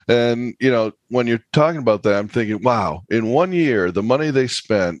And, when you're talking about that, I'm thinking, wow, in 1 year, the money they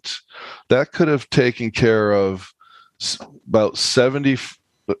spent, that could have taken care of about 70,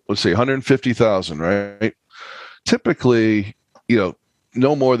 let's say 150,000, right? Typically,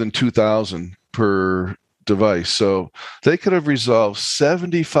 no more than 2,000 per device. So they could have resolved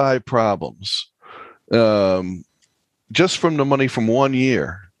 75 problems just from the money from 1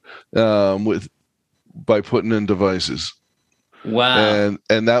 year by putting in devices. Wow.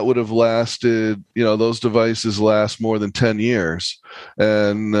 And that would have lasted, those devices last more than 10 years.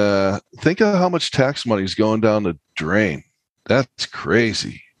 And think of how much tax money is going down the drain. That's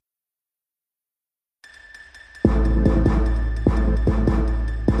crazy.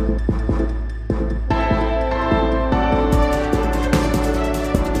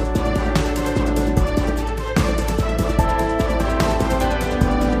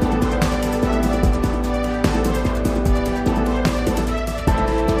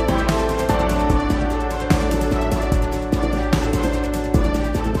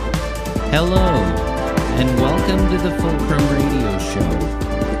 Hello, and welcome to the Fulcrum Radio Show.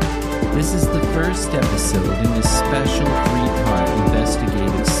 This is the first episode in a special three-part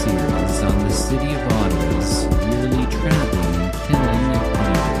investigative series on the City of Ottawa's yearly trapping and killing of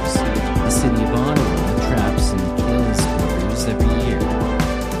beavers. The City of Ottawa traps and kills beavers every year.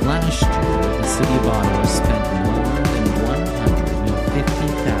 Last year, the City of Ottawa spent more than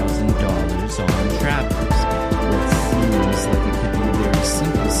 $150,000 on trappers. What seems like it could be a very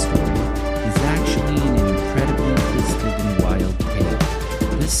simple story is actually an incredibly twisted and wild tale.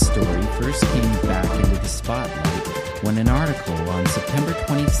 This story first came back into the spotlight when an article on September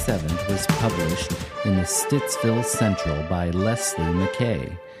 27th was published in the Stittsville Central by Leslie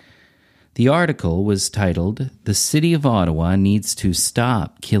MacKay. The article was titled, "The City of Ottawa Needs to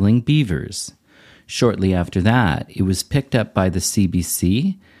Stop Killing Beavers." Shortly after that, it was picked up by the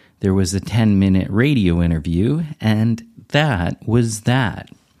CBC, there was a 10-minute radio interview, and that was that.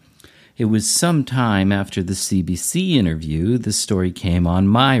 It was some time after the CBC interview the story came on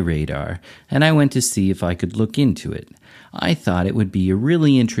my radar, and I went to see if I could look into it. I thought it would be a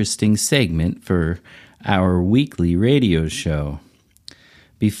really interesting segment for our weekly radio show.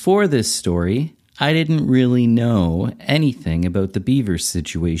 Before this story, I didn't really know anything about the beaver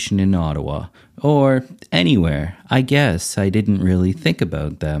situation in Ottawa, or anywhere. I guess I didn't really think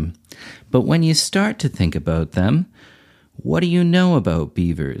about them. But when you start to think about them, what do you know about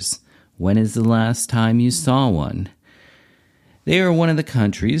beavers? When is the last time you saw one? They are one of the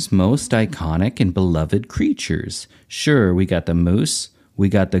country's most iconic and beloved creatures. Sure, we got the moose, we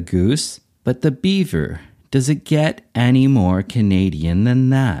got the goose, but the beaver, does it get any more Canadian than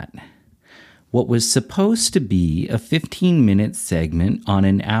that? What was supposed to be a 15-minute segment on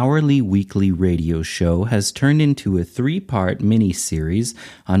an hourly weekly radio show has turned into a 3-part mini-series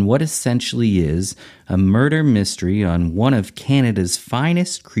on what essentially is a murder mystery on one of Canada's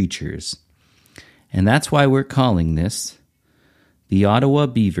finest creatures. And that's why we're calling this the Ottawa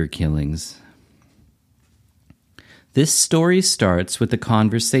Beaver Killings. This story starts with a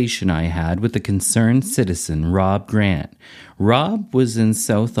conversation I had with a concerned citizen, Rob Grant. Rob was in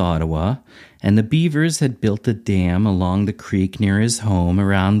South Ottawa, and the beavers had built a dam along the creek near his home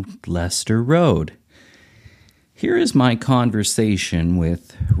around Gloucester Road. Here is my conversation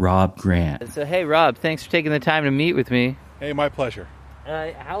with Rob Grant. So, hey, Rob, thanks for taking the time to meet with me. Hey, my pleasure.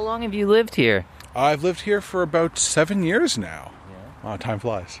 How long have you lived here? I've lived here for about 7 years now. Yeah. Time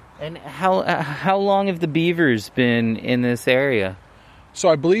flies. And how long have the beavers been in this area? So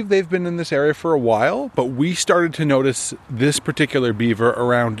I believe they've been in this area for a while, but we started to notice this particular beaver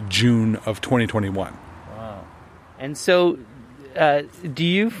around June of 2021. Wow. And so, do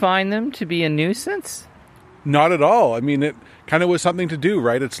you find them to be a nuisance? Not at all. I mean, it kind of was something to do,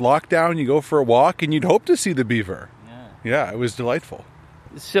 right? It's lockdown, you go for a walk, and you'd hope to see the beaver. Yeah, it was delightful.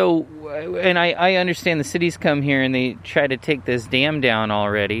 So, and I understand the city's come here and they try to take this dam down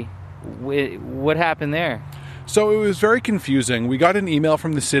already. What happened there? So it was very confusing. We got an email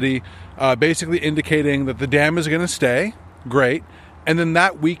from the city basically indicating that the dam is going to stay. Great. And then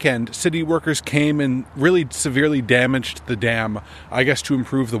that weekend, city workers came and really severely damaged the dam, I guess to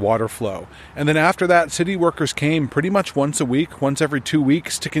improve the water flow. And then after that, city workers came pretty much once a week, once every 2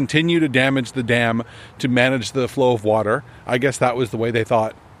 weeks, to continue to damage the dam to manage the flow of water. I guess that was the way they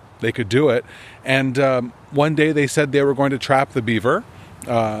thought they could do it. And one day they said they were going to trap the beaver,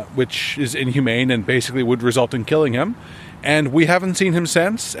 which is inhumane and basically would result in killing him. And we haven't seen him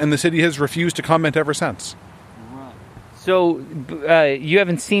since, and the city has refused to comment ever since. So, you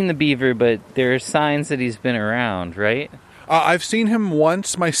haven't seen the beaver, but there are signs that he's been around, right? I've seen him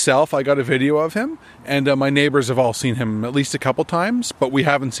once myself. I got a video of him, and my neighbors have all seen him at least a couple times, but we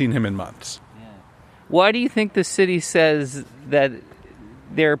haven't seen him in months. Yeah. Why do you think the city says that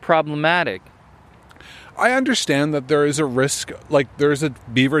they're problematic? I understand that there is a risk, like there's a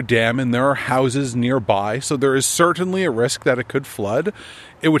beaver dam and there are houses nearby, so there is certainly a risk that it could flood.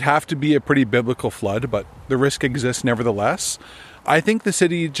 It would have to be a pretty biblical flood, but the risk exists nevertheless. I think the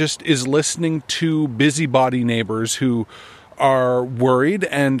city just is listening to busybody neighbors who are worried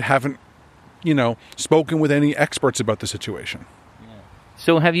and haven't, spoken with any experts about the situation. Yeah.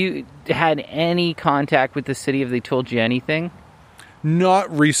 So have you had any contact with the city? Have they told you anything?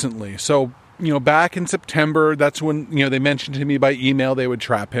 Not recently. So, back in September, that's when, they mentioned to me by email they would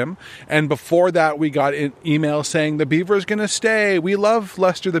trap him. And before that, we got an email saying the beaver is going to stay. We love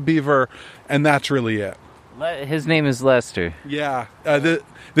Lester the beaver. And that's really it. His name is Lester. Yeah. The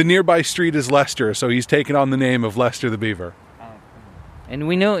nearby street is Lester, so he's taken on the name of Lester the beaver. And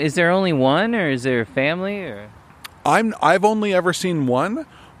we know, is there only one, or is there a family? Or I've only ever seen one.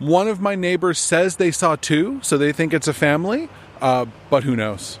 One of my neighbors says they saw two, so they think it's a family, but who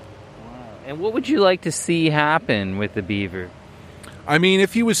knows? Wow. And what would you like to see happen with the beaver? I mean,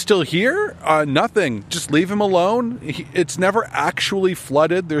 if he was still here, nothing. Just leave him alone. It's never actually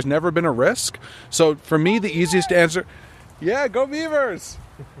flooded. There's never been a risk. So for me, the easiest answer, yeah, go Beavers.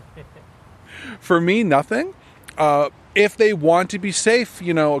 For me, nothing. If they want to be safe,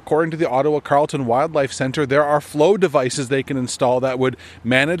 according to the Ottawa-Carleton Wildlife Centre, there are flow devices they can install that would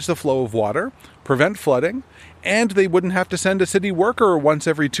manage the flow of water, prevent flooding, and they wouldn't have to send a city worker once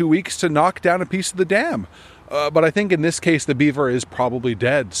every 2 weeks to knock down a piece of the dam. But I think in this case, the beaver is probably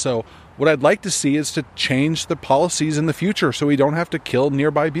dead. So what I'd like to see is to change the policies in the future so we don't have to kill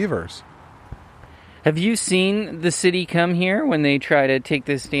nearby beavers. Have you seen the city come here when they try to take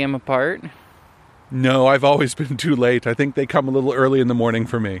this dam apart? No, I've always been too late. I think they come a little early in the morning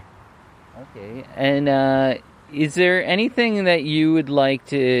for me. Okay. And is there anything that you would like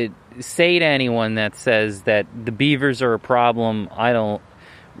to say to anyone that says that the beavers are a problem?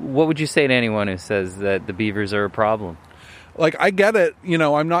 What would you say to anyone who says that the beavers are a problem? Like, I get it.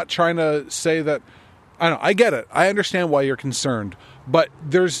 I'm not trying to say that. I get it. I understand why you're concerned. But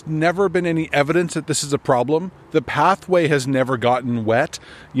there's never been any evidence that this is a problem. The pathway has never gotten wet.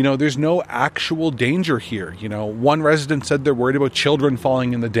 There's no actual danger here. One resident said they're worried about children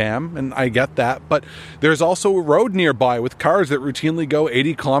falling in the dam, and I get that. But there's also a road nearby with cars that routinely go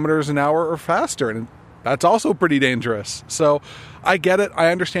 80 kilometers an hour or faster, and that's also pretty dangerous. So I get it.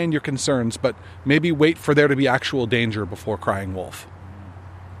 I understand your concerns, but maybe wait for there to be actual danger before crying wolf.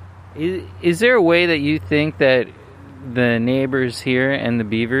 Is there a way that you think that the neighbors here and the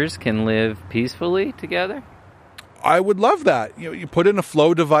beavers can live peacefully together? I would love that. You put in a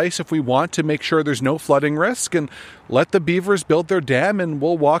flow device if we want to make sure there's no flooding risk, and let the beavers build their dam and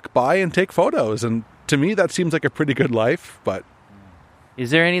we'll walk by and take photos. And to me, that seems like a pretty good life. But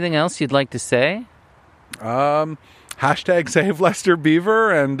is there anything else you'd like to say? Hashtag save Lester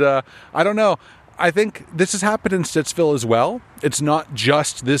Beaver. And I don't know. I think this has happened in Stittsville as well. It's not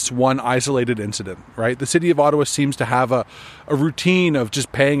just this one isolated incident, right? The City of Ottawa seems to have a routine of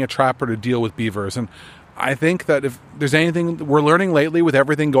just paying a trapper to deal with beavers. And I think that if there's anything we're learning lately with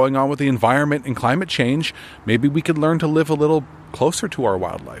everything going on with the environment and climate change, maybe we could learn to live a little closer to our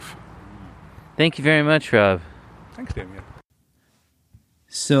wildlife. Thank you very much, Rob. Thanks, Damien.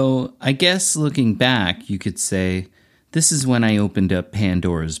 So I guess looking back, you could say, this is when I opened up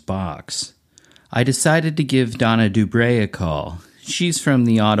Pandora's box. I decided to give Donna Dubreuil a call. She's from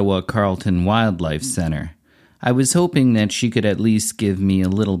the Ottawa-Carleton Wildlife Centre. I was hoping that she could at least give me a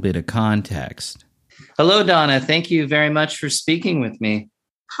little bit of context. Hello, Donna. Thank you very much for speaking with me.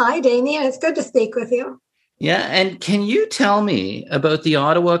 Hi, Damien. It's good to speak with you. Yeah, and can you tell me about the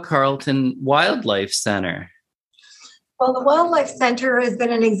Ottawa-Carleton Wildlife Centre? Well, the Wildlife Centre has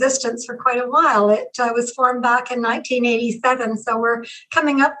been in existence for quite a while. It was formed back in 1987, so we're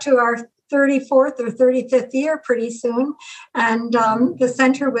coming up to our 34th or 35th year pretty soon. And the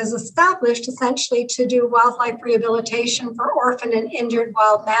center was established essentially to do wildlife rehabilitation for orphaned and injured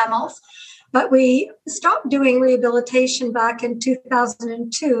wild mammals. But we stopped doing rehabilitation back in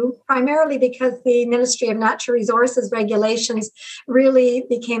 2002, primarily because the Ministry of Natural Resources regulations really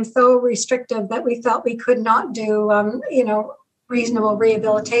became so restrictive that we felt we could not do, reasonable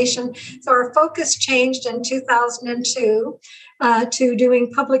rehabilitation. So our focus changed in 2002 to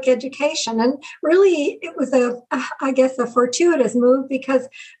doing public education. And really, it was a fortuitous move, because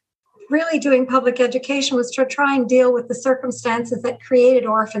really doing public education was to try and deal with the circumstances that created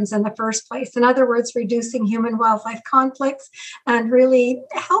orphans in the first place. In other words, reducing human-wildlife conflicts and really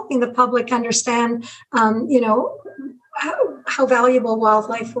helping the public understand, how valuable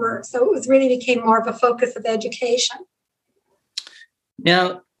wildlife were. So it was really became more of a focus of education.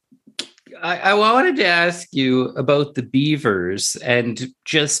 Now, I wanted to ask you about the beavers and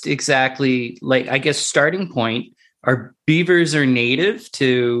just exactly, like, I guess, starting point. Are beavers are native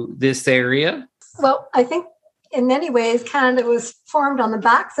to this area? Well, I think in many ways, Canada was formed on the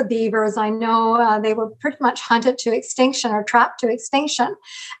backs of beavers. I know they were pretty much hunted to extinction or trapped to extinction.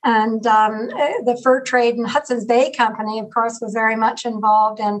 And the fur trade and Hudson's Bay Company, of course, was very much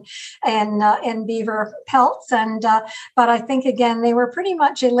involved in beaver pelts. And but I think, again, they were pretty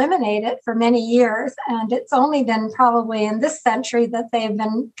much eliminated for many years. And it's only been probably in this century that they've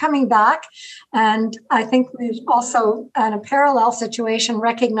been coming back. And I think we've also, in a parallel situation,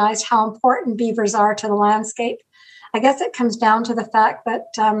 recognized how important beavers are to the landscape. I guess it comes down to the fact that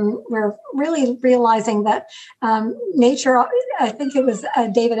we're really realizing that nature, I think it was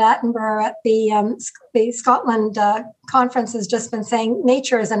David Attenborough at the Scotland conference has just been saying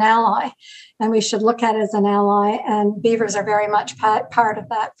nature is an ally and we should look at it as an ally, and beavers are very much part of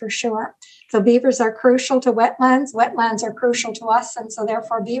that for sure. So beavers are crucial to wetlands. Wetlands are crucial to us, and so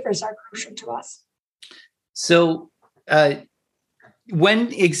therefore beavers are crucial to us. So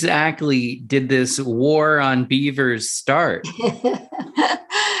when exactly did this war on beavers start?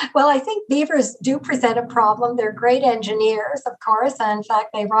 Well, I think beavers do present a problem. They're great engineers, of course, and in fact,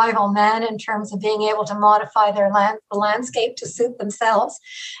 they rival man in terms of being able to modify the landscape to suit themselves.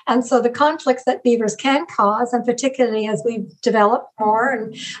 And so the conflicts that beavers can cause, and particularly as we've developed more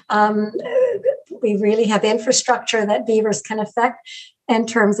and we really have infrastructure that beavers can affect, in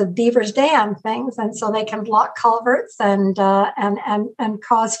terms of beavers dam things, and so they can block culverts and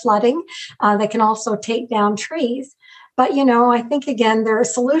cause flooding. They can also take down trees. But, I think, again, there are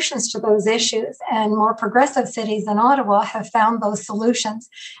solutions to those issues, and more progressive cities than Ottawa have found those solutions.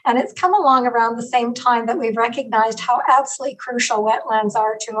 And it's come along around the same time that we've recognized how absolutely crucial wetlands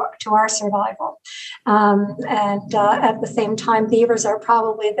are to our survival. At the same time, beavers are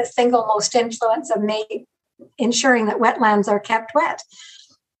probably the single most influence of ensuring that wetlands are kept wet.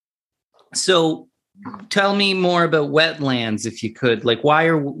 So tell me more about wetlands, if you could. Like,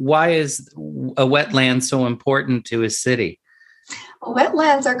 why is a wetland so important to a city? Well,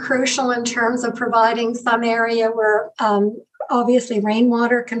 wetlands are crucial in terms of providing some area where obviously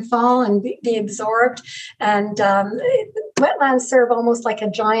rainwater can fall and be absorbed. And wetlands serve almost like a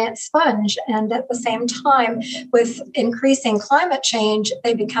giant sponge. And at the same time, with increasing climate change,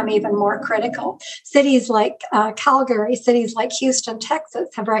 they become even more critical. Cities like Calgary, cities like Houston, Texas,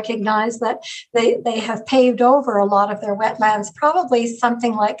 have recognized that they have paved over a lot of their wetlands, probably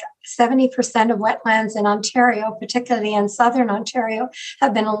something like 70% of wetlands in Ontario, particularly in southern Ontario,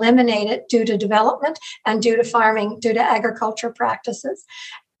 have been eliminated due to development and due to farming, due to agriculture practices.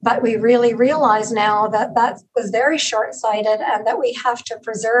 But we really realize now that that was very short-sighted and that we have to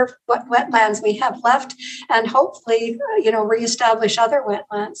preserve what wetlands we have left and hopefully, reestablish other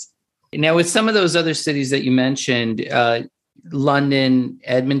wetlands. Now, with some of those other cities that you mentioned, London,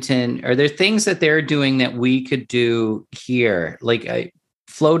 Edmonton, are there things that they're doing that we could do here? Like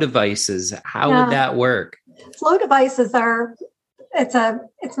flow devices, how would that work? Flow devices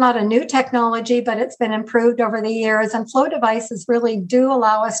it's not a new technology, but it's been improved over the years. And flow devices really do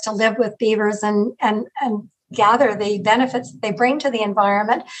allow us to live with beavers and gather the benefits that they bring to the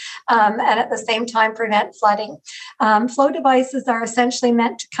environment, and at the same time prevent flooding. Flow devices are essentially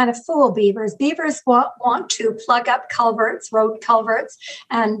meant to kind of fool beavers. Beavers want to plug up culverts, road culverts,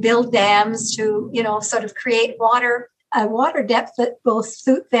 and build dams to, sort of create a water depth that will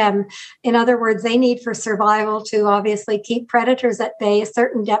suit them. In other words, they need for survival to obviously keep predators at bay a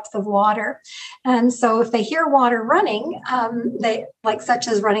certain depth of water. And so if they hear water running, such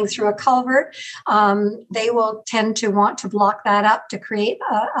as running through a culvert, they will tend to want to block that up to create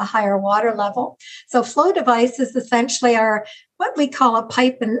a higher water level. So flow devices essentially are what we call a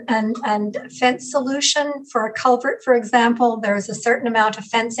pipe and fence solution. For a culvert, for example, there's a certain amount of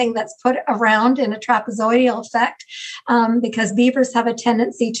fencing that's put around in a trapezoidal effect because beavers have a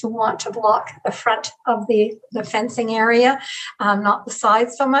tendency to want to block the front of the fencing area, not the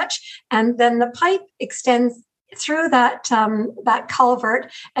sides so much. And then the pipe extends through that culvert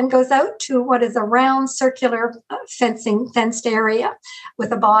and goes out to what is a round circular fenced area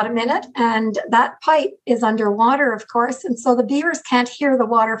with a bottom in it. And that pipe is underwater, of course. And so the beavers can't hear the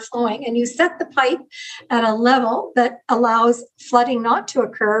water flowing. And you set the pipe at a level that allows flooding not to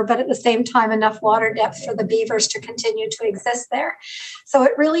occur, but at the same time, enough water depth for the beavers to continue to exist there. So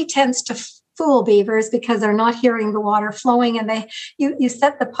it really tends to fool beavers because they're not hearing the water flowing, and you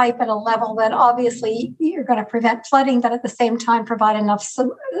set the pipe at a level that obviously you're going to prevent flooding, but at the same time provide enough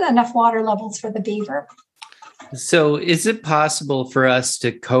water levels for the beaver. So is it possible for us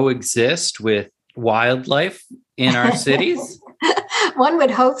to coexist with wildlife in our cities? One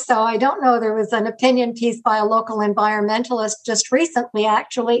would hope so. I don't know. There was an opinion piece by a local environmentalist just recently,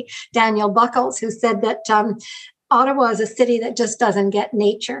 actually, Daniel Buckles, who said that Ottawa is a city that just doesn't get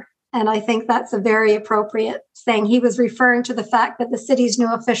nature. And I think that's a very appropriate thing. He was referring to the fact that the city's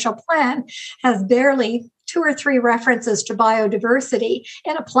new official plan has barely 2 or 3 references to biodiversity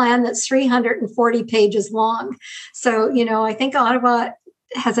in a plan that's 340 pages long. So, I think Ottawa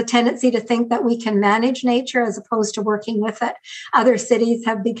has a tendency to think that we can manage nature as opposed to working with it. Other cities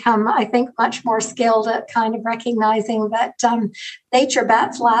have become, I think, much more skilled at kind of recognizing that nature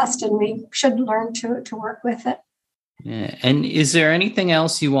bats last and we should learn to work with it. Yeah. And is there anything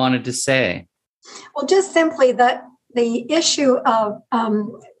else you wanted to say? Well, just simply that the issue of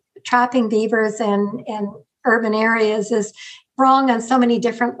trapping beavers in urban areas is wrong on so many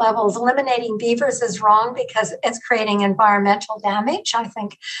different levels. Eliminating beavers is wrong because it's creating environmental damage. I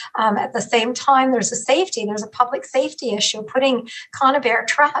think at the same time, there's a public safety issue. Putting conibear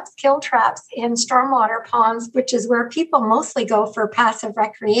traps, kill traps in stormwater ponds, which is where people mostly go for passive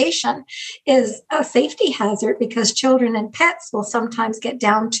recreation, is a safety hazard because children and pets will sometimes get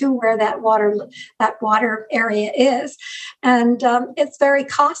down to where that water area is. And it's very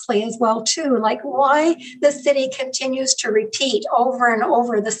costly as well, too. Like why the city continues to repeat over and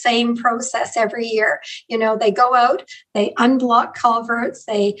over the same process every year. They go out, they unblock culverts,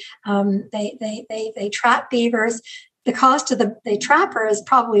 they trap beavers. The cost of the trapper is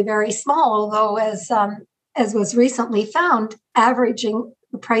probably very small, although as was recently found, averaging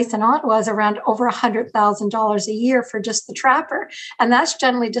the price in Ottawa is around over $100,000 a year for just the trapper. And that's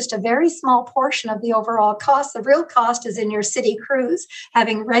generally just a very small portion of the overall cost. The real cost is in your city crews,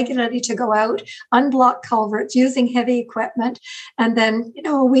 having regularly to go out, unblock culverts, using heavy equipment, and then,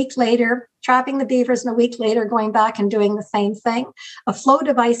 a week later, trapping the beavers, and a week later going back and doing the same thing. A flow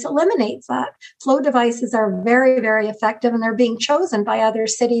device eliminates that. Flow devices are very, very effective, and they're being chosen by other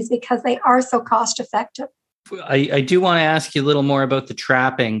cities because they are so cost effective. I do want to ask you a little more about the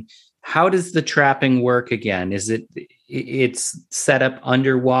trapping. How does the trapping work again? It's set up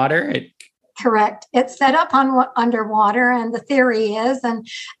underwater? Correct. It's set up underwater, and the theory is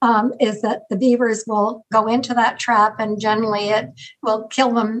that the beavers will go into that trap, and generally it will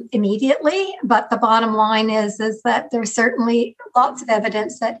kill them immediately. But the bottom line is that there's certainly lots of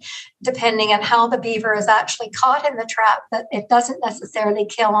evidence that, depending on how the beaver is actually caught in the trap, that it doesn't necessarily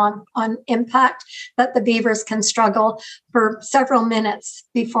kill on impact. That the beavers can struggle for several minutes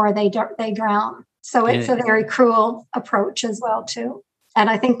before they drown. So it's a very cruel approach as well, too. And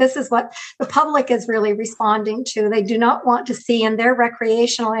I think this is what the public is really responding to. They do not want to see in their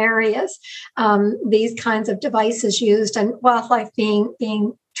recreational areas these kinds of devices used and wildlife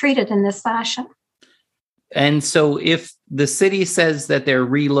being treated in this fashion. And so if the city says that they're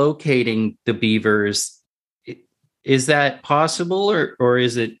relocating the beavers, is that possible or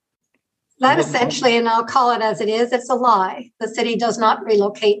is it? That essentially, and I'll call it as it is, it's a lie. The city does not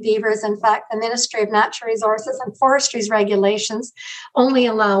relocate beavers. In fact, the Ministry of Natural Resources and Forestry's regulations only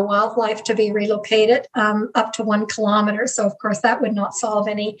allow wildlife to be relocated up to 1 kilometer. So, of course, that would not solve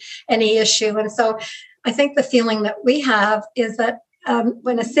any issue. And so I think the feeling that we have is that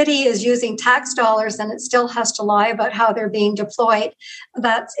when a city is using tax dollars and it still has to lie about how they're being deployed,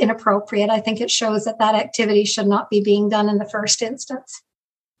 that's inappropriate. I think it shows that activity should not be being done in the first instance.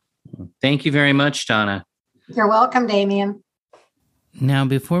 Thank you very much, Donna. You're welcome, Damien. Now,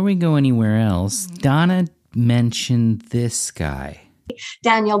 before we go anywhere else, Donna mentioned this guy.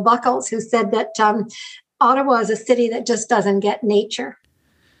 Daniel Buckles, who said that Ottawa is a city that just doesn't get nature.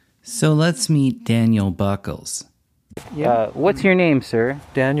 So let's meet Daniel Buckles. What's your name, sir?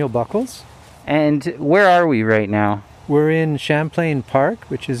 Daniel Buckles. And where are we right now? We're in Champlain Park,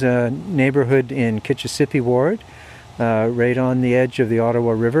 which is a neighborhood in Kitchissippi Ward, right on the edge of the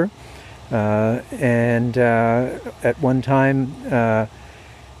Ottawa River. And at one time,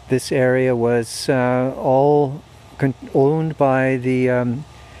 this area was all owned by the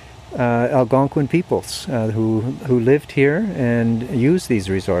Algonquin peoples who lived here and used these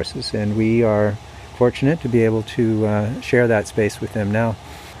resources. And we are fortunate to be able to share that space with them now.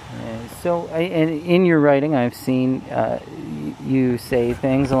 So, and in your writing, I've seen you say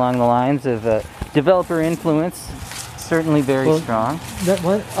things along the lines of developer influence, certainly very strong.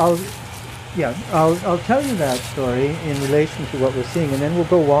 I'll tell you that story in relation to what we're seeing, and then we'll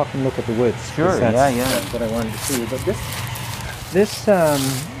go walk and look at the woods. Sure, that's what I wanted to see. But this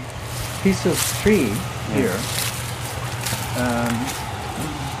piece of tree here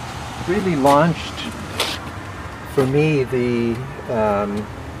really launched for me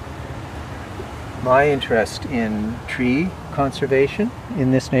my interest in tree conservation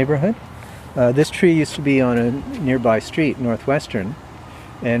in this neighborhood. This tree used to be on a nearby street, Northwestern,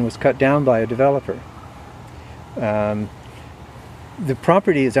 and was cut down by a developer. The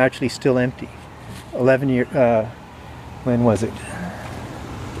property is actually still empty. 11 years, when was it?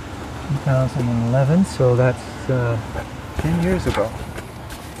 2011, so that's 10 years ago.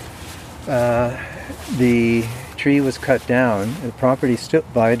 The tree was cut down, the property still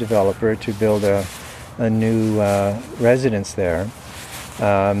by a developer to build a new residence there.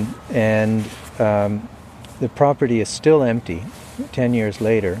 And the property is still empty 10 years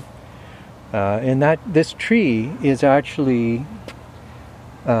later. And that this tree is actually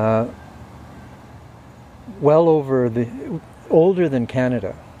older than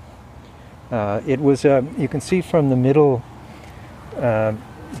Canada. It was you can see from the middle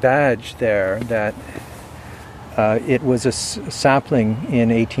badge there that it was a sapling in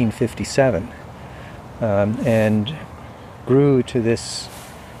 1857 and grew to this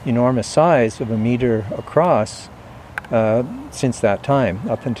enormous size of 1 meter across since that time,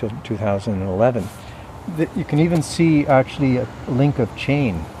 up until 2011. You can even see actually a link of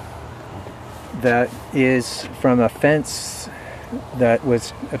chain that is from a fence that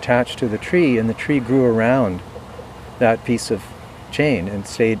was attached to the tree, and the tree grew around that piece of chain and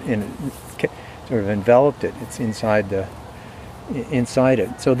stayed in, sort of enveloped it. It's inside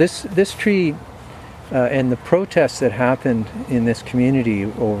it. So this tree and the protests that happened in this community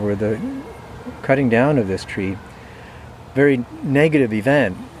over the cutting down of this tree, very negative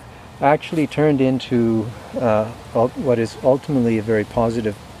event, actually turned into what is ultimately a very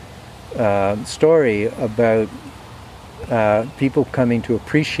positive story about people coming to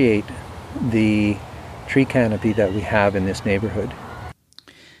appreciate the tree canopy that we have in this neighborhood.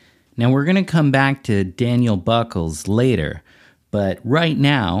 Now we're going to come back to Daniel Buckles later, but right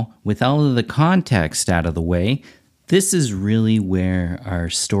now, with all of the context out of the way, this is really where our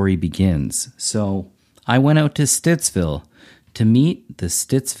story begins. So I went out to Stittsville to meet the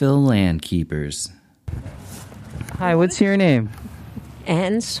Stittsville Landkeepers. Hi, what's your name?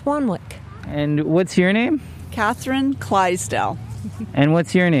 Anne Swanwick. And what's your name? Catherine Clydesdale. And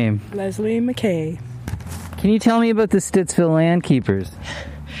what's your name? Leslie MacKay. Can you tell me about the Stittsville Landkeepers?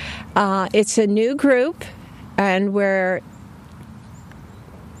 It's a new group, and we're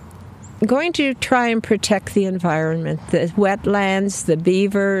going to try and protect the environment, the wetlands, the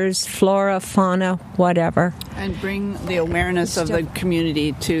beavers, flora, fauna, whatever. And bring the awareness of the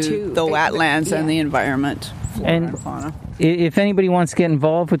community to the wetlands and the environment, flora and fauna. If anybody wants to get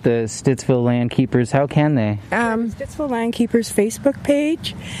involved with the Stittsville Landkeepers, how can they? Stittsville Landkeepers Facebook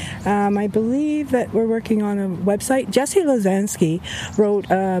page. I believe that we're working on a website. Jesse Lazansky wrote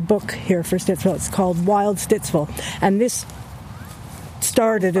a book here for Stittsville. It's called Wild Stittsville. And this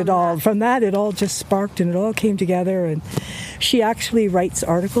started it all. From that, it all just sparked and it all came together. And she actually writes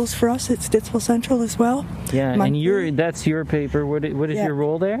articles for us at Stittsville Central as well. Yeah, and that's your paper. What is your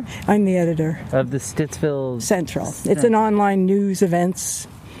role there? I'm the editor of the Stittsville Central. It's an online news, events,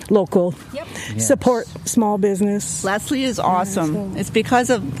 local, support small business. Leslie is awesome. It's because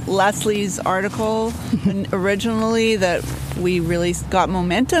of Leslie's article originally that we really got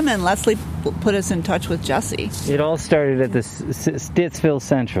momentum, and Leslie put us in touch with Jesse. It all started at the Stittsville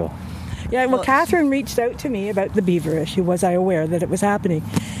Central. Yeah, well, Catherine reached out to me about the beaver issue. Was I aware that it was happening?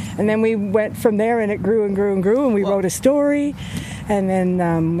 And then we went from there, and it grew and grew and grew, and we wrote a story. And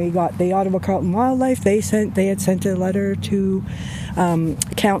then we got the Ottawa-Carleton Wildlife. They had sent a letter to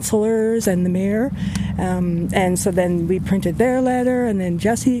councillors and the mayor. And so then we printed their letter, and then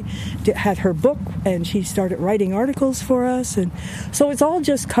Jessie had her book, and she started writing articles for us. And so it's all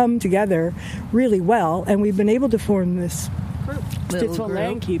just come together really well, and we've been able to form this Stittsville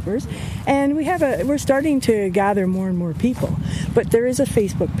Landkeepers, and we're starting to gather more and more people. But there is a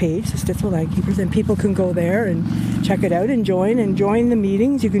Facebook page, the Stittsville Landkeepers, and people can go there and check it out and join the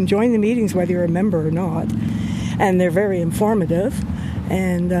meetings. You can join the meetings whether you're a member or not, and they're very informative.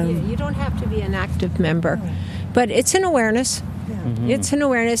 And you don't have to be an active member, but it's an awareness. Mm-hmm. It's an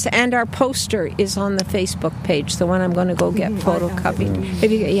awareness, and our poster is on the Facebook page, the one I'm going to go get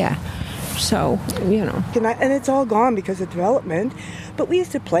photocopied. So, And it's all gone because of development. But we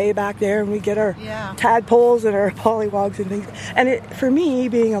used to play back there, and we get our tadpoles and our pollywogs and things. And for me,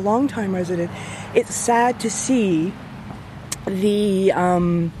 being a long-time resident, it's sad to see the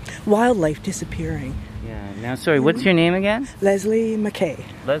wildlife disappearing. Yeah. Now, sorry, what's your name again? Leslie MacKay.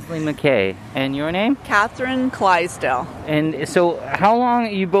 Leslie MacKay. And your name? Catherine Clydesdale. And so how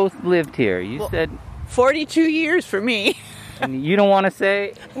long you both lived here? You said 42 years for me. And you don't want to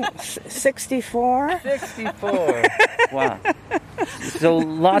say? 64. 64. Wow. So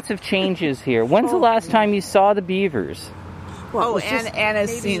lots of changes here. When's the last time you saw the beavers? Well, Anne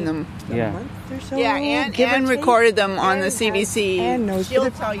has seen them. Yeah. A month or so. Yeah, Anne recorded them on the CBC. Anne knows.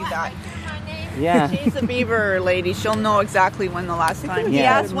 She'll tell you that. Yeah. She's a beaver lady. She'll know exactly when the last time. He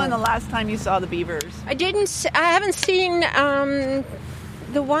Yeah. asked when the last time you saw the beavers. I haven't seen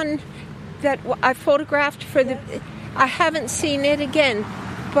the one that I photographed for the. I haven't seen it again,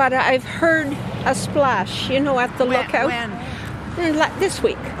 but I've heard a splash. At the lookout. When? This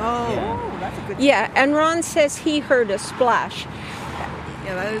week. Oh, That's a good. Yeah, and Ron says he heard a splash.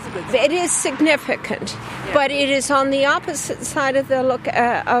 yeah, that is a good. It is significant, but it is on the opposite side of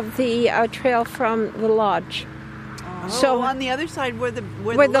the trail from the lodge. So on the other side where the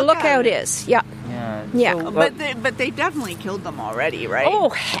lookout is. Yeah. Yeah. Yeah. But they definitely killed them already, right? Oh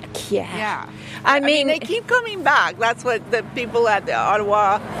heck yeah! Yeah. I mean they keep coming back. That's what the people at the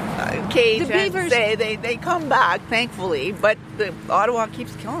Ottawa cage The beavers say. They come back, thankfully, but the Ottawa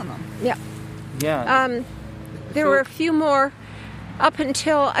keeps killing them. Yeah. Yeah. There were a few more up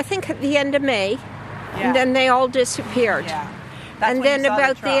until I think at the end of May, and then they all disappeared. Yeah. That's And when then you saw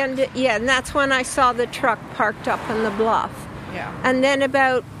about the the end, and that's when I saw the truck parked up on the bluff. Yeah. And then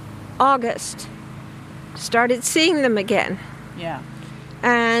about August, started seeing them again. Yeah.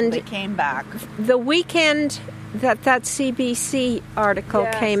 And They came back. the weekend that CBC article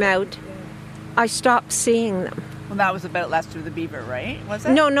came out, I stopped seeing them. Well, that was about Lester the Beaver, right? Was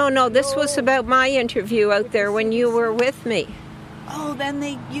it? No. This was about my interview out there when you were with me. Oh, then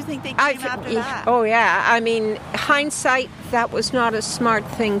you think they came after that? Oh, yeah. I mean, hindsight, that was not a smart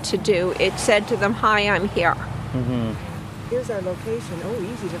thing to do. It said to them, "Hi, I'm here." Mm-hmm. Here's our location. Oh,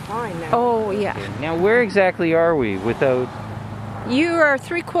 easy to find now. Oh, yeah. Now, where exactly are we without... You are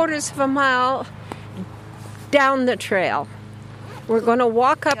 3/4 of a mile down the trail. We're going to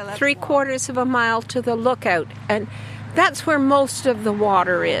walk up 3/4 of a mile to the lookout, and that's where most of the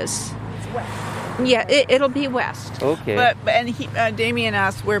water is. It's west. Yeah, it'll be west. Okay. But Damien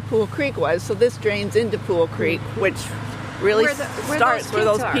asked where Pool Creek was, so this drains into Pool Creek, which really starts where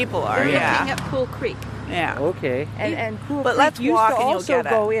those people are. We're Yeah. looking at Pool Creek. Yeah. Okay. And Pool But Creek let's used walk to and you'll also get it.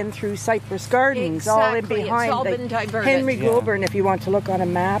 go in through Cypress Gardens, all in Exactly. It's behind all like been diverted. Henry Yeah. Goulburn. If you want to look on a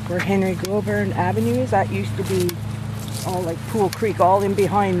map, where Henry Goulburn Avenues, that used to be all like Pool Creek, all in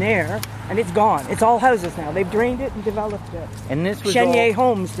behind there, and it's gone. It's all houses now. They've drained it and developed it. And this was Chenier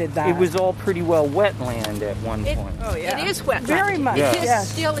Homes did that. It was all pretty well wetland at one point. Oh, yeah. It is wet. Very much, Yeah. It is yes.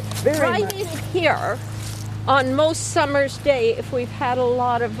 still Very right much. in here. On most summer's day, if we've had a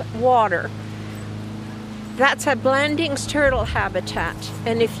lot of water, that's a Blanding's turtle habitat.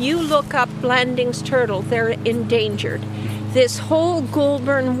 And if you look up Blanding's turtle, they're endangered. This whole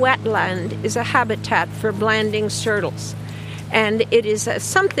Goulburn wetland is a habitat for Blanding's turtles. And it is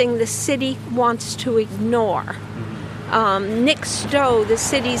something the city wants to ignore. Nick Stow, the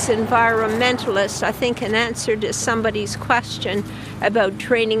city's environmentalist, I think in answer to somebody's question about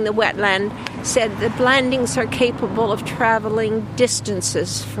draining the wetland, said the Blandings are capable of traveling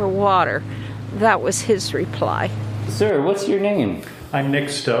distances for water. That was his reply. Sir, what's your name? I'm Nick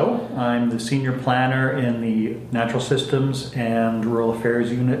Stow. I'm the senior planner in the Natural Systems and Rural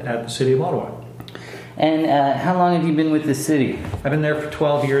Affairs Unit at the City of Ottawa. And how long have you been with the city? I've been there for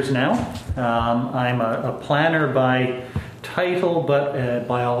 12 years now. I'm a planner by title, but a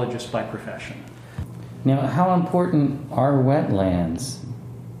biologist by profession. Now, how important are wetlands?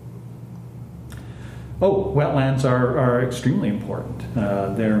 Oh, wetlands are extremely important.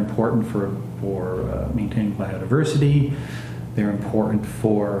 They're important for maintaining biodiversity. They're important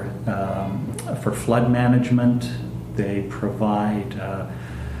for flood management. They provide,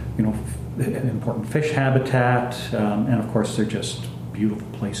 important fish habitat, and of course, they're just beautiful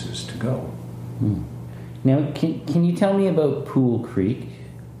places to go. Now, can you tell me about Pool Creek?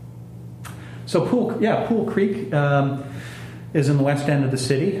 So Pool Creek is in the west end of the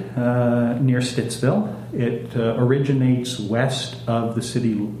city, near Stittsville. It originates west of the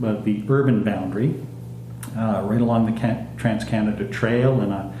city, the urban boundary, right along the Trans-Canada Trail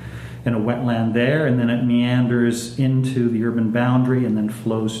in a wetland there, and then it meanders into the urban boundary and then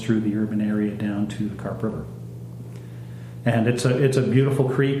flows through the urban area down to the Carp River. And it's a beautiful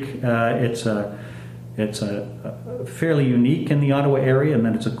creek. It's a fairly unique in the Ottawa area, and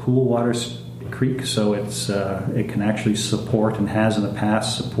then it's a cool water creek, so it can actually support and has in the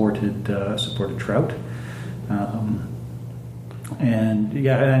past supported trout. And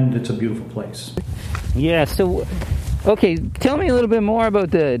it's a beautiful place. Yeah, so, okay, tell me a little bit more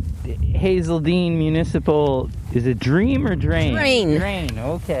about the Hazeldean Municipal, is it Dream or Drain? Drain,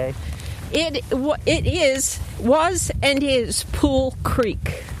 okay. It was and is Pool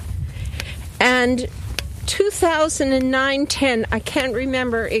Creek. And 2009-10, I can't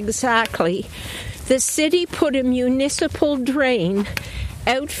remember exactly, the city put a municipal drain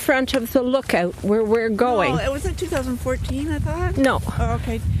out front of the lookout where we're going. No, it was in 2014, I thought? No. Oh,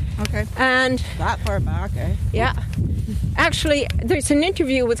 okay. And that far back, eh? Yeah. Actually, there's an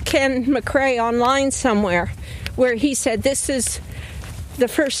interview with Ken MacRae online somewhere where he said this is the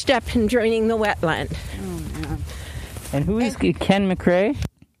first step in draining the wetland. Oh, man. And who is Ken MacRae?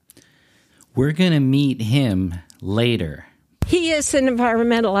 We're going to meet him later. He is an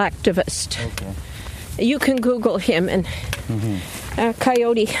environmental activist. Okay. You can Google him and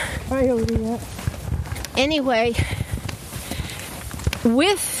Coyote. Coyote, yeah. Anyway,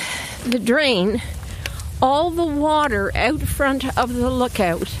 with the drain, all the water out front of the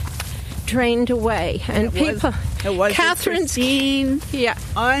lookout drained away, and it was Catherine's scene. Yeah,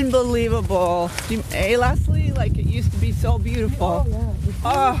 unbelievable. Hey, Leslie, like it used to be so beautiful.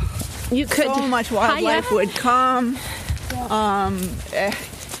 You could so much wildlife would come.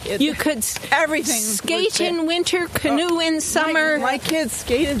 You could everything skate in winter, canoe in summer. My kids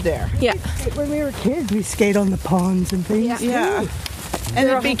skated there. Yeah, when we were kids, we skate on the ponds and things. Yeah. And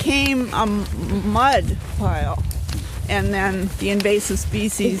it became a mud pile, and then the invasive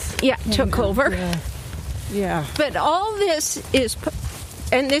species took over. Yeah. But all this is,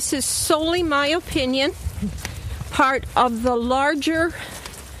 and this is solely my opinion, part of the larger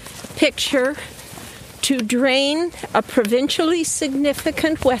picture to drain a provincially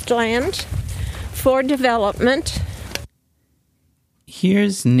significant wetland for development.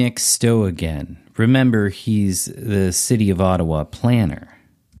 Here's Nick Stow again. Remember, he's the City of Ottawa planner.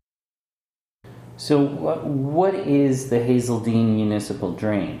 So what is the Hazeldean Municipal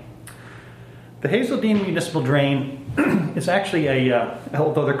Drain? The Hazeldean Municipal Drain is actually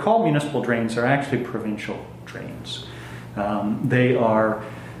although they're called municipal drains, they're actually provincial drains. They are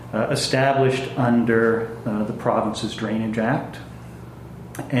established under the province's Drainage Act,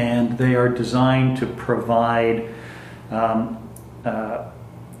 and they are designed to provide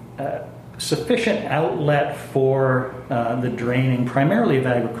sufficient outlet for the draining primarily of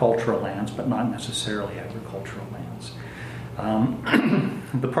agricultural lands, but not necessarily agricultural lands.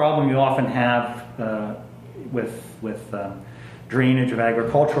 The problem you often have with drainage of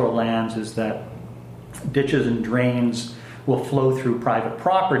agricultural lands is that ditches and drains will flow through private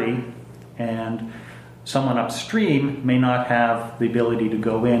property, and someone upstream may not have the ability to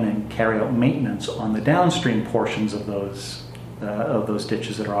go in and carry out maintenance on the downstream portions of those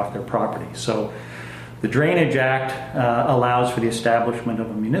ditches that are off their property. So the Drainage Act allows for the establishment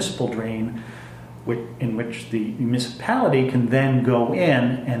of a municipal drain in which the municipality can then go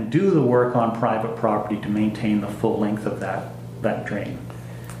in and do the work on private property to maintain the full length of that drain.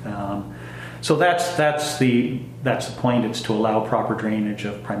 So that's the point. It's to allow proper drainage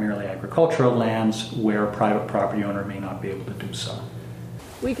of primarily agricultural lands where a private property owner may not be able to do so.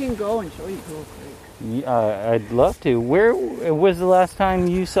 We can go and show you Pool Creek. I'd love to. Where was the last time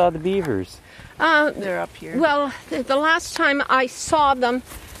you saw the beavers? They're up here. Well, the last time I saw them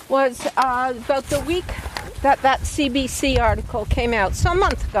was about the week that CBC article came out, so a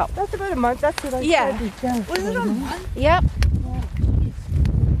month ago. That's about a month. That's what I said. Yeah. Was it a month? Yep.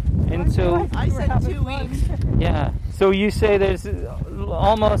 And so I said 2 weeks. Yeah. So you say there's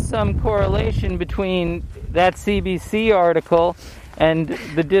almost some correlation between that CBC article and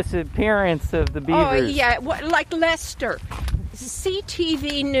the disappearance of the beavers. Oh, yeah, like Leicester.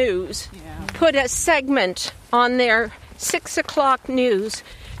 CTV News put a segment on their 6 o'clock news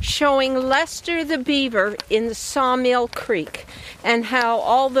showing Lester the beaver in Sawmill Creek and how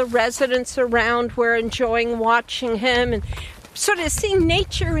all the residents around were enjoying watching him and sort of seeing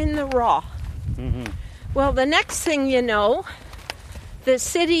nature in the raw. Mm-hmm. Well, the next thing you know, the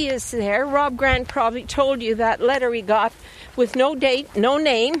city is there. Rob Grant probably told you that letter we got with no date, no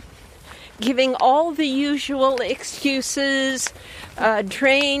name, giving all the usual excuses,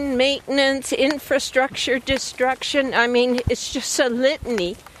 drain maintenance, infrastructure destruction. I mean, it's just a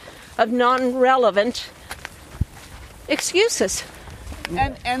litany of non-relevant excuses.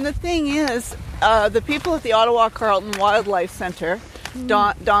 And the thing is, the people at the Ottawa-Carleton Wildlife Centre,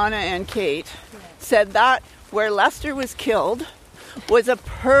 Donna and Kate, said that where Lester was killed was a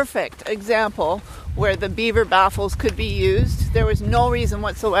perfect example where the beaver baffles could be used. There was no reason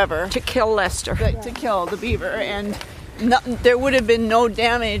whatsoever to kill Lester, to kill the beaver, and there would have been no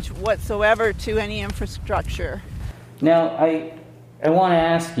damage whatsoever to any infrastructure. Now, I want to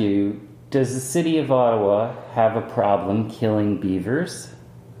ask you, does the City of Ottawa have a problem killing beavers?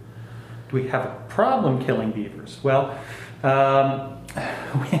 Do we have a problem killing beavers? Well, we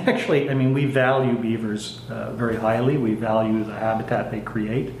value beavers very highly. We value the habitat they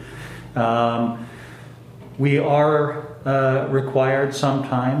create. We are required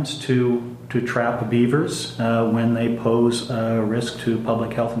sometimes to trap beavers when they pose a risk to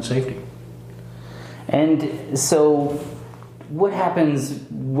public health and safety. And so, what happens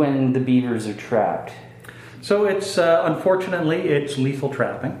when the beavers are trapped? So it's unfortunately it's lethal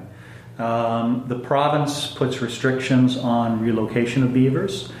trapping. The province puts restrictions on relocation of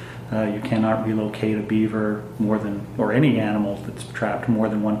beavers. You cannot relocate a beaver or any animal that's trapped more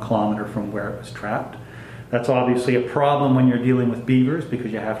than 1 kilometer from where it was trapped. That's obviously a problem when you're dealing with beavers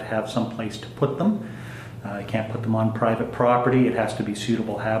because you have to have some place to put them. You can't put them on private property. It has to be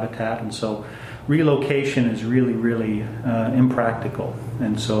suitable habitat, and so relocation is really, really impractical.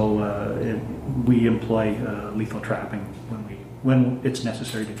 And so we employ lethal trapping when it's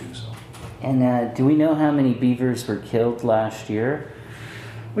necessary to do so. And do we know how many beavers were killed last year?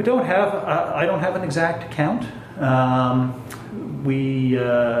 We don't have. I don't have an exact count. We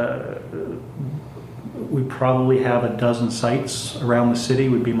probably have a dozen sites around the city,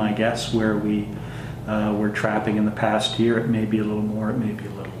 would be my guess, where we were trapping in the past year. It may be a little more, it may be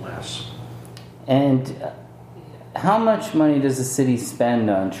a little less. And how much money does the city spend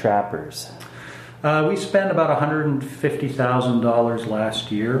on trappers? We spent about $150,000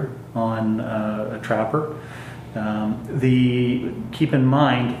 last year on a trapper. Keep in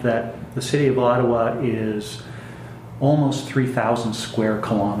mind that the City of Ottawa is almost 3,000 square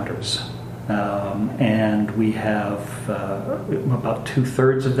kilometers. And we have about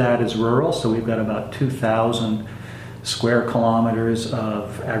 2/3 of that is rural, so we've got about 2,000 square kilometers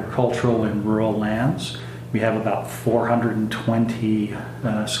of agricultural and rural lands. We have about 420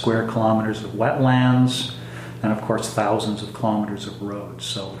 square kilometers of wetlands, and of course thousands of kilometers of roads.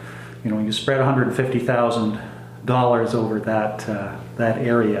 So, when you spread $150,000 over that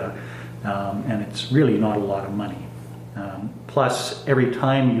area, and it's really not a lot of money. Plus, every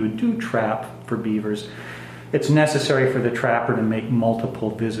time you do trap for beavers, it's necessary for the trapper to make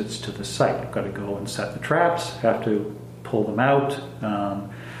multiple visits to the site. You've got to go and set the traps, have to pull them out.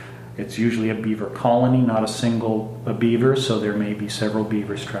 It's usually a beaver colony, not a single beaver, so there may be several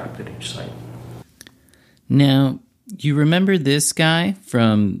beavers trapped at each site. Now, you remember this guy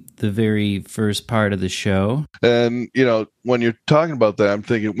from the very first part of the show? And, when you're talking about that, I'm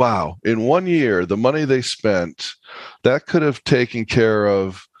thinking, wow, in 1 year, the money they spent, that could have taken care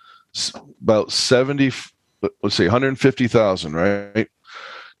of about 150,000, right?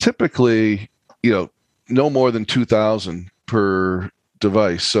 Typically, no more than 2,000 per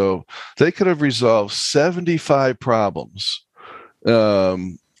device. So they could have resolved 75 problems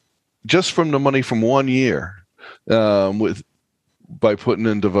just from the money from 1 year by putting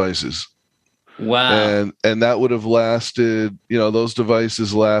in devices. Wow. And that would have lasted, those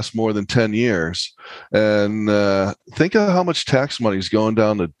devices last more than 10 years. And think of how much tax money is going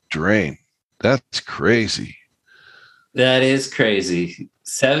down the drain. That's crazy. That is crazy.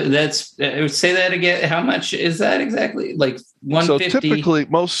 Say that again. How much is that exactly? Like 150? So typically,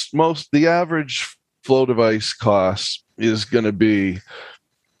 most the average flow device cost is going to be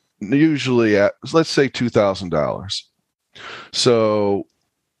usually at, let's say, $2,000. So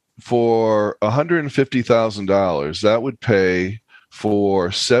for $150,000, that would pay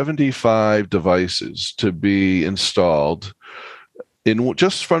for 75 devices to be installed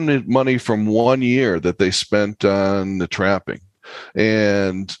just from the money from 1 year that they spent on the trapping.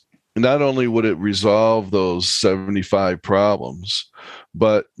 And not only would it resolve those 75 problems,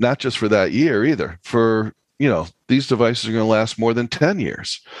 but not just for that year either. For, these devices are going to last more than 10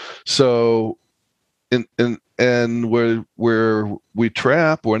 years. So, and where we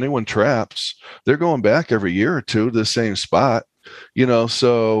trap, or anyone traps, they're going back every year or two to the same spot,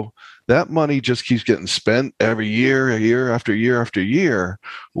 so that money just keeps getting spent every year, year after year after year.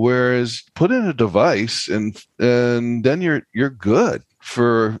 Whereas put in a device and then you're good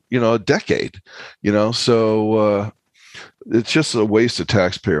for, a decade, so it's just a waste of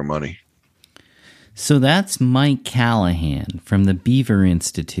taxpayer money. So that's Mike Callahan from the Beaver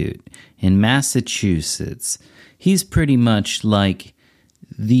Institute in Massachusetts. He's pretty much like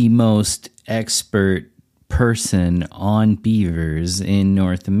the most expert person on beavers in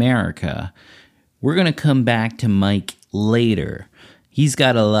North America. We're going to come back to Mike later. He's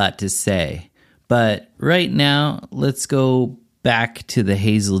got a lot to say. But right now, let's go back to the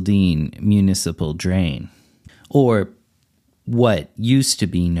Hazeldean Municipal Drain, or what used to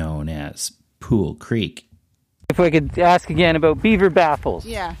be known as Pool Creek. If I could ask again about beaver baffles.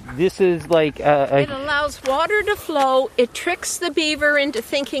 Yeah. This is like it allows water to flow. It tricks the beaver into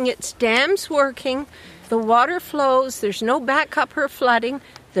thinking its dam's working. The water flows. There's no backup or flooding.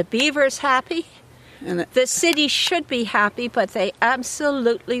 The beaver's happy. And the city should be happy, but they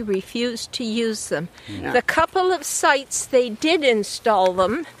absolutely refuse to use them. Yeah. The couple of sites they did install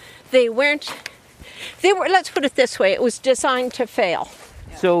them, they were, let's put it this way, it was designed to fail.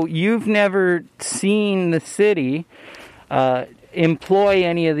 So you've never seen the city employ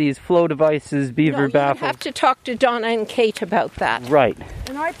any of these flow devices, beaver baffles? You have to talk to Donna and Kate about that. Right.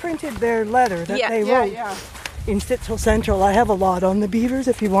 And I printed their letter that they wrote yeah. in Stittsville Central. I have a lot on the beavers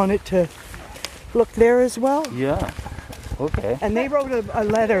if you wanted to look there as well. Yeah. Okay. And they wrote a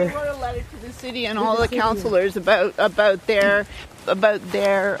letter. They wrote a letter to the city and all the councillors about their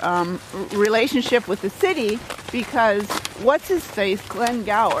relationship with the city, because what's his face, Glenn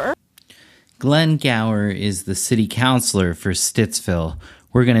Gower. Glenn Gower is the city councillor for Stittsville.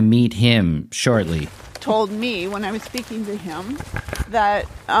 We're going to meet him shortly. Told me when I was speaking to him that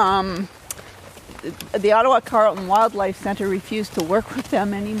the Ottawa-Carleton Wildlife Centre refused to work with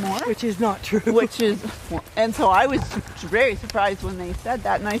them anymore. Which is not true. And so I was very surprised when they said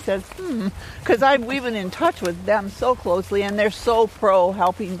that, and I said, because we've been in touch with them so closely, and they're so pro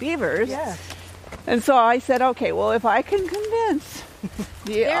helping beavers. Yeah. And so I said, okay, well, if I can convince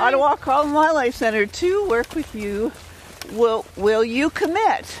the Ottawa-Carleton Wildlife Centre to work with you, will you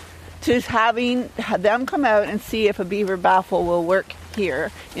commit to having them come out and see if a beaver baffle will work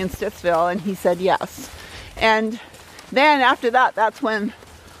here in Stittsville? And he said yes. And then after that, that's when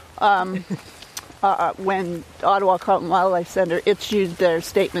Ottawa-Carleton Wildlife Centre issued their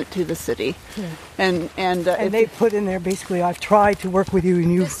statement to the city. Yeah. And they put in there basically, I've tried to work with you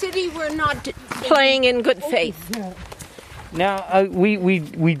and you... The city were not playing in good faith. Yeah. Now,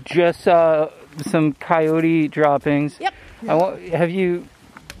 we just saw some coyote droppings. Yep. Have you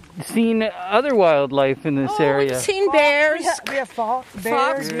seen other wildlife in this area? We've seen bears. We have fox,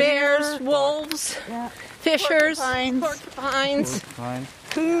 bears, wolves, fishers, porcupines.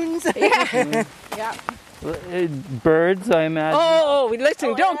 Coons. Yeah. Yeah. Birds, I imagine. Oh,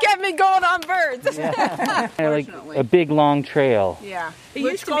 listen, don't get me going on birds. Yeah. Like a big long trail. Yeah. It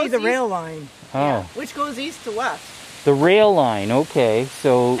used to be the rail line. Oh. Which goes east to west. The rail line, okay.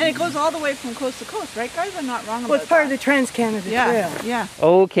 So. And it goes all the way from coast to coast, right, guys? I'm not wrong about that. Well, it's part of the Trans-Canada Trail. Yeah.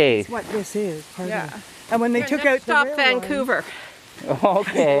 Okay. That's what this is. Part Yeah. of it. And when they took out the stop rail Vancouver.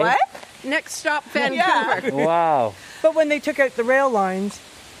 Okay. What? Next stop Vancouver. Wow. But when they took out the rail lines,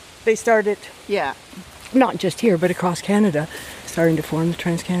 they started, not just here, but across Canada, starting to form the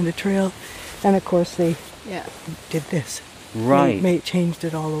Trans-Canada Trail. And of course they did this. Right. Changed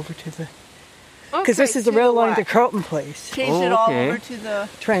it all over to the... Because this is the rail line to Carleton Place. Changed it all over to the...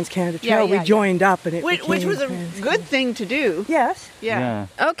 Trans-Canada Trail. We joined up and it Which was a good thing to do. Yes. Yeah.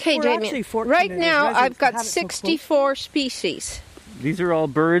 Okay, Damien. Right now, I've got 64 species. These are all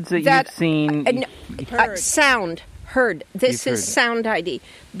birds that you've seen? Heard. This is sound ID.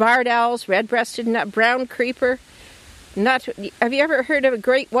 Barred owls, red-breasted nut, brown creeper. Have you ever heard of a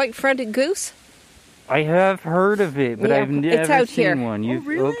great white-fronted goose? I have heard of it, but I've never seen one.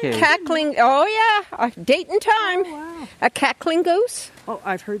 Really? Okay. Cackling, date and time. Oh, wow. A cackling goose. Oh,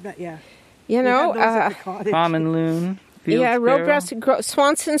 I've heard that, yeah. You know, common loon. Field sparrow. road-breasted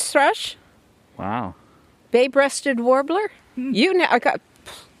Swanson's thrush. Wow. Bay-breasted warbler. You know, I got...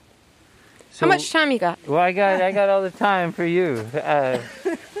 How much time you got? Well, I got all the time for you. Look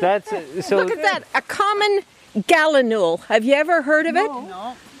at that, a common gallinule. Have you ever heard of it?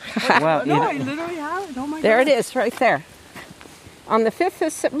 No. Wow. No, I literally haven't. Oh my God. There it is, right there. On the 5th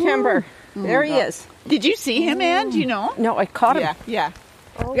of September. There he is. Did you see him, Ann? Do you know? No, I caught him. Yeah.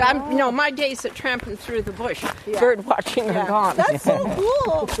 Oh, wow. My days at tramping through the bush, bird watching are gone. That's so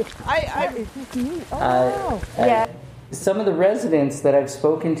cool. Wow. Yeah. Some of the residents that I've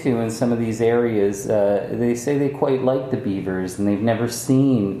spoken to in some of these areas, they say they quite like the beavers, and they've never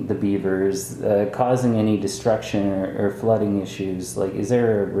seen the beavers causing any destruction or flooding issues. Like, is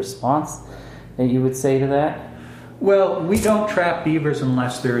there a response that you would say to that? Well, we don't trap beavers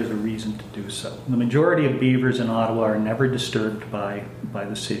unless there is a reason to do so. The majority of beavers in Ottawa are never disturbed by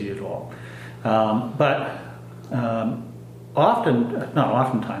the city at all. But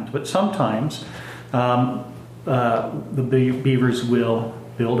sometimes the beavers will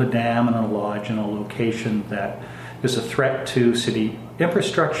build a dam and a lodge in a location that is a threat to city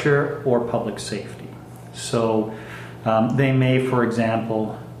infrastructure or public safety. So they may, for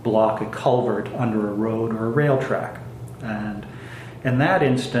example, block a culvert under a road or a rail track. And in that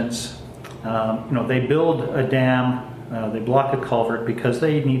instance, they build a dam, they block a culvert because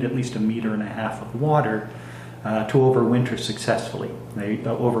they need at least 1.5 meters of water to overwinter successfully. They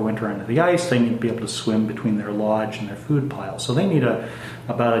overwinter under the ice. They need to be able to swim between their lodge and their food pile. So they need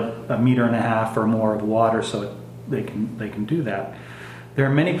about 1.5 meters or more of water so they can do that. There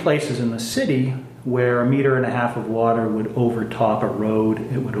are many places in the city where 1.5 meters of water would overtop a road,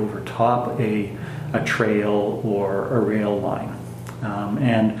 it would overtop a trail or a rail line,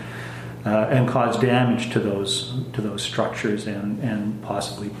 and cause damage to those structures and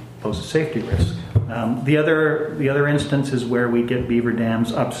possibly pose a safety risk. The other instance is where we get beaver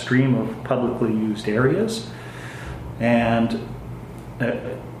dams upstream of publicly used areas, and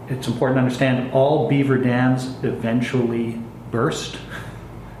it's important to understand all beaver dams eventually burst,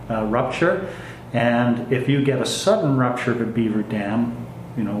 rupture, and if you get a sudden rupture of a beaver dam,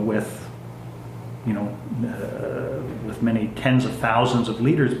 with many tens of thousands of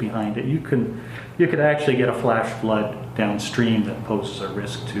liters behind it, you could actually get a flash flood downstream that poses a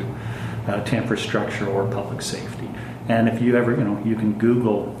risk to infrastructure or public safety. And if you ever, you can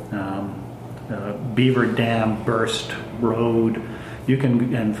Google beaver dam burst road. You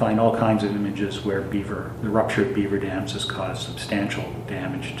can find all kinds of images where the rupture of beaver dams has caused substantial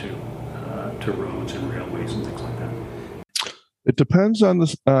damage to roads and railways and things like that. It depends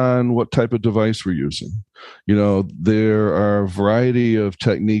on what type of device we're using. There are a variety of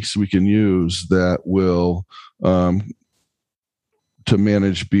techniques we can use that will to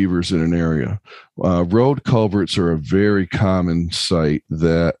manage beavers in an area. Road culverts are a very common site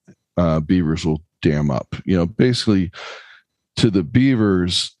that beavers will dam up. Basically, to the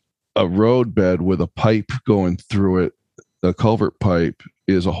beavers, a road bed with a pipe going through it, a culvert pipe,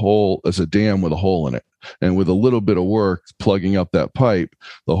 is a dam with a hole in it. And with a little bit of work plugging up that pipe,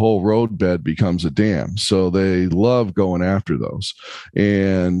 the whole road bed becomes a dam. So they love going after those.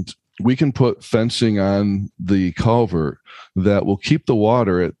 And we can put fencing on the culvert that will keep the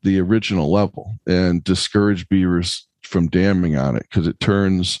water at the original level and discourage beavers from damming on it, because it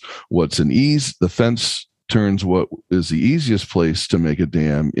turns the fence turns what is the easiest place to make a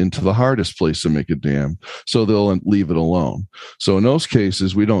dam into the hardest place to make a dam. So they'll leave it alone. So in those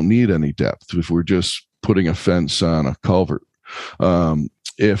cases, we don't need any depth if we're just putting a fence on a culvert.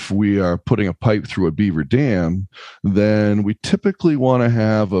 If we are putting a pipe through a beaver dam, then we typically want to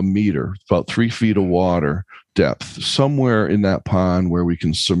have a meter, about 3 feet of water depth, somewhere in that pond where we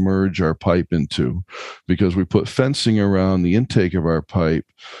can submerge our pipe into, because we put fencing around the intake of our pipe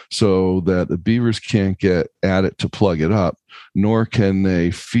so that the beavers can't get at it to plug it up, nor can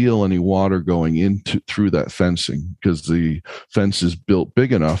they feel any water going through that fencing, because the fence is built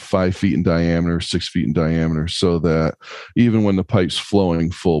big enough, 5 feet in diameter, 6 feet in diameter, so that even when the pipe's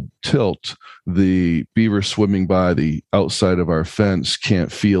flowing full tilt, the beaver swimming by the outside of our fence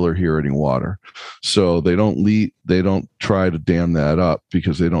can't feel or hear any water. So they don't try to dam that up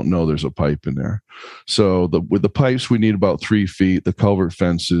because they don't know there's a pipe in there. So with the pipes, we need about 3 feet. The culvert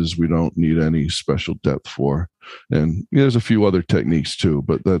fences, we don't need any special depth for. And there's a few other techniques too,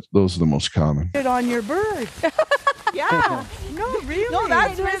 but those are the most common. It on your bird. Yeah. No, really. No,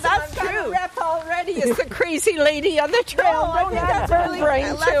 that's true. Rep already is the crazy lady on the trail. No, I think that's really brain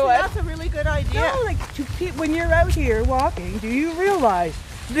to it. That's a really good idea. No, when you're out here walking, do you realize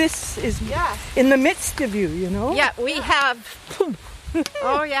this is in the midst of you? Yeah, we have.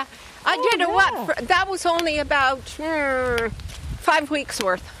 Oh yeah, I did what? That was only about 5 weeks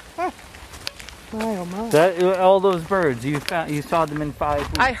worth. Huh. Oh my. All those birds you saw them in 5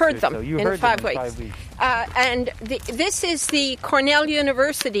 weeks. I heard them in 5 weeks. And this is the Cornell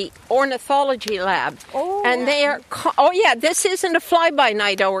University Ornithology Lab. Oh, and they are. This isn't a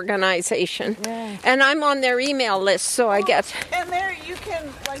fly-by-night organization. Yeah. And I'm on their email list, so I get. And there you can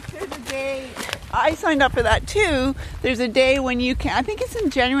there's a day. I signed up for that too. There's a day when you can. I think it's in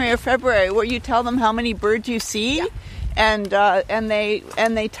January or February, where you tell them how many birds you see. Yeah. And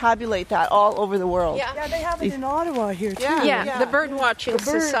they tabulate that all over the world. Yeah, they have it in Ottawa here too. Yeah, the Bird Watching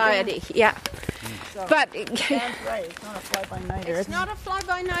Society. Yeah. So, but that's right. It's not a fly-by-night. It's not a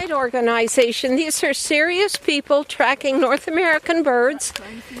fly-by-night organization. These are serious people tracking North American birds.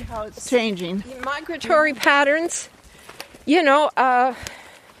 Trying to see how it's changing. Migratory patterns. A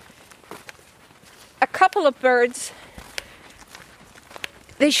couple of birds,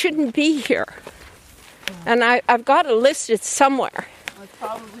 they shouldn't be here. And I've got it listed somewhere. It's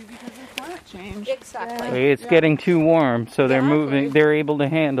probably because of climate change. Exactly. It's getting too warm, so they're moving. They're able to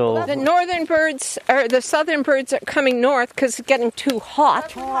handle. The northern birds, or the southern birds, are coming north because it's getting too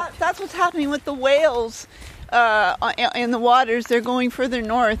hot. That's what's happening with the whales in the waters. They're going further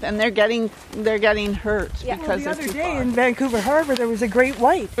north, and they're getting hurt because the it's other too day far. in Vancouver Harbor, there was a great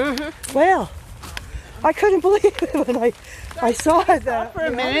white. Mm-hmm. Well, I couldn't believe it when I saw that. Stop for a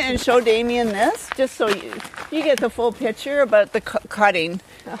minute and show Damien this, just so you get the full picture about the cutting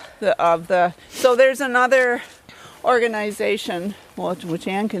of the. So there's another organization, which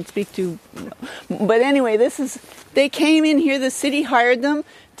Anne can speak to, but anyway, they came in here. The city hired them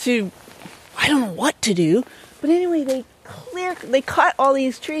to I don't know what to do. But anyway, they cut all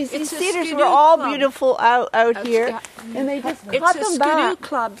these trees. These cedars were all beautiful out here, and they just cut them back. It's a Skidoo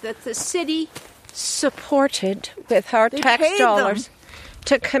club that the city supported with our tax dollars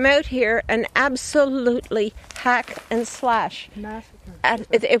to come out here and absolutely hack and slash. And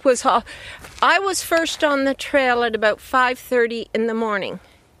it was all. I was first on the trail at about 5:30 in the morning,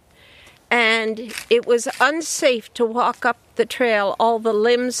 and it was unsafe to walk up the trail, all the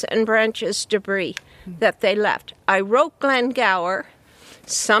limbs and branches, debris that they left. I wrote Glengower.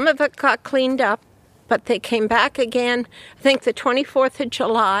 Some of it got cleaned up, but they came back again, I think the 24th of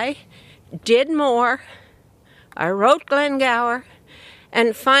July, did more. I wrote Glengower,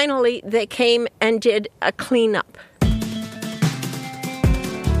 and finally they came and did a cleanup.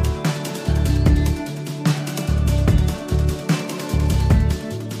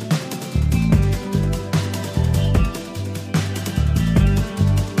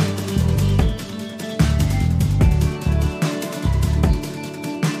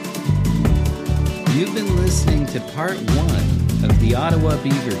 You've been listening to part 1 of the Ottawa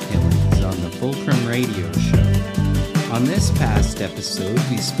Beaver Killings on the Fulcrum Radio Show. On this past episode,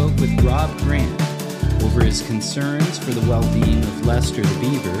 we spoke with Rob Grant over his concerns for the well-being of Lester the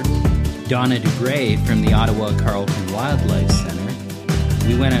beaver, Donna Dubreuil from the Ottawa-Carleton Wildlife Centre.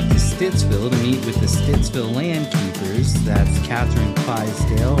 We went up to Stittsville to meet with the Stittsville Landkeepers, that's Catherine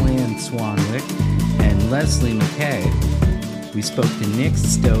Clydesdale and Swanwick and Leslie MacKay. We spoke to Nick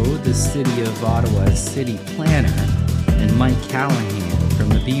Stow, the City of Ottawa's city planner, and Mike Callahan from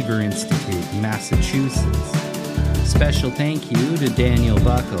the Beaver Institute in Massachusetts. Special thank you to Daniel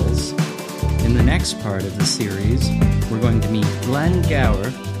Buckles. In the next part of the series, we're going to meet Glenn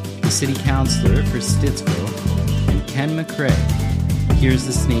Gower, the city councillor for Stittsville, and Ken McRae. Here's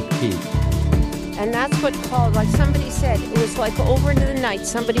the sneak peek. And that's what called, like somebody said, it was like over into the night,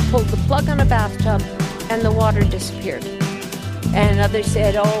 somebody pulled the plug on a bathtub and the water disappeared. And others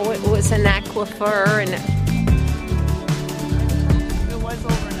said, oh, it was an aquifer. And it was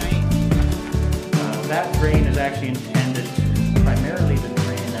overnight. That drain is actually intended primarily to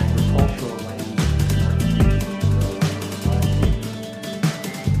drain agricultural lands.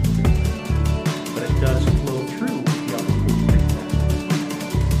 But it does flow through the Upper Pool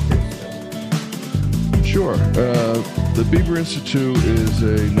Creek. Sure. The Beaver Institute is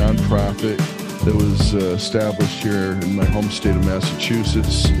a nonprofit that was established here in my home state of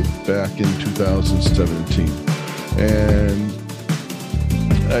Massachusetts back in 2017. And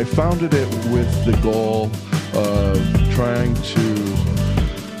I founded it with the goal of trying to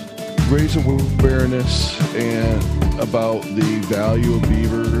raise awareness about the value of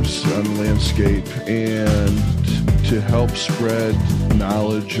beavers on the landscape and to help spread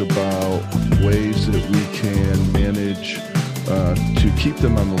knowledge about ways that we can manage to keep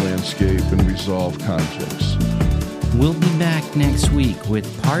them on the landscape and resolve conflicts. We'll be back next week with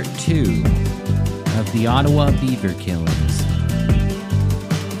part 2 of the Ottawa Beaver Killings.